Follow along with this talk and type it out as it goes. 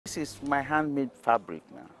This is my handmade fabric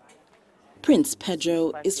now. Prince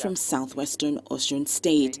Pedro is from southwestern Osun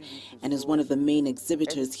State and is one of the main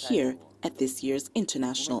exhibitors here at this year's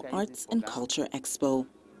International Arts and Culture Expo.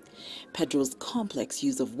 Pedro's complex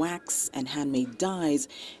use of wax and handmade dyes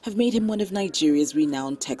have made him one of Nigeria's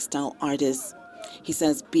renowned textile artists. He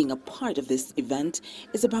says being a part of this event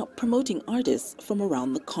is about promoting artists from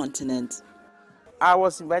around the continent. I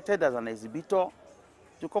was invited as an exhibitor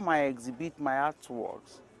to come and exhibit my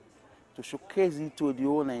artworks, to showcase it to the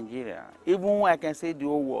whole Nigeria, even I can say the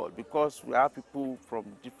whole world, because we have people from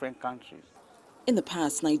different countries. In the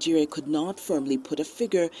past, Nigeria could not firmly put a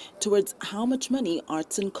figure towards how much money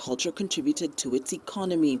arts and culture contributed to its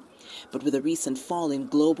economy. But with a recent fall in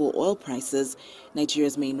global oil prices,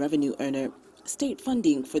 Nigeria's main revenue earner, state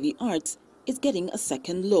funding for the arts, is getting a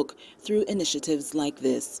second look through initiatives like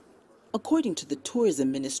this. According to the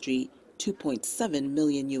Tourism Ministry, $2.7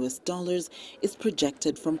 million is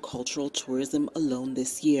projected from cultural tourism alone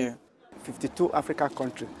this year. 52 African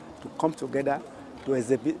countries to come together to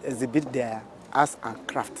exhibit their arts and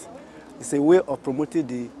craft. It's a way of promoting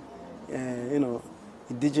the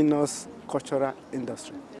indigenous cultural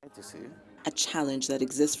industry. A challenge that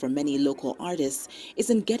exists for many local artists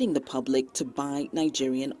is in getting the public to buy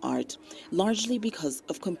Nigerian art, largely because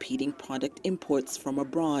of competing product imports from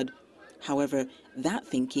abroad. However, that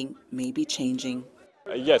thinking may be changing.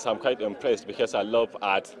 Yes, I'm quite impressed because I love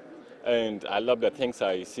art and I love the things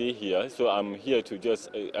I see here. So I'm here to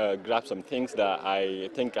just grab some things that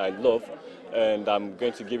I think I love, and I'm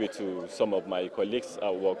going to give it to some of my colleagues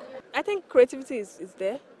at work. I think creativity is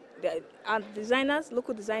there. And designers,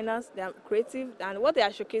 local designers, they are creative, and what they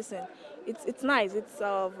are showcasing, it's nice. It's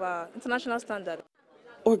of international standard.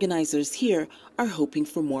 Organizers here are hoping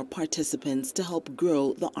for more participants to help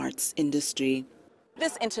grow the arts industry.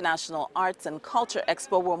 This International Arts and Culture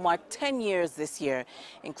Expo will mark 10 years this year,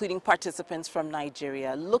 including participants from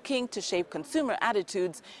Nigeria looking to shape consumer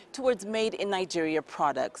attitudes towards made-in-Nigeria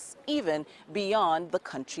products, even beyond the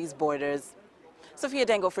country's borders. Sophia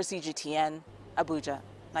Adengo for CGTN, Abuja,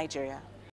 Nigeria.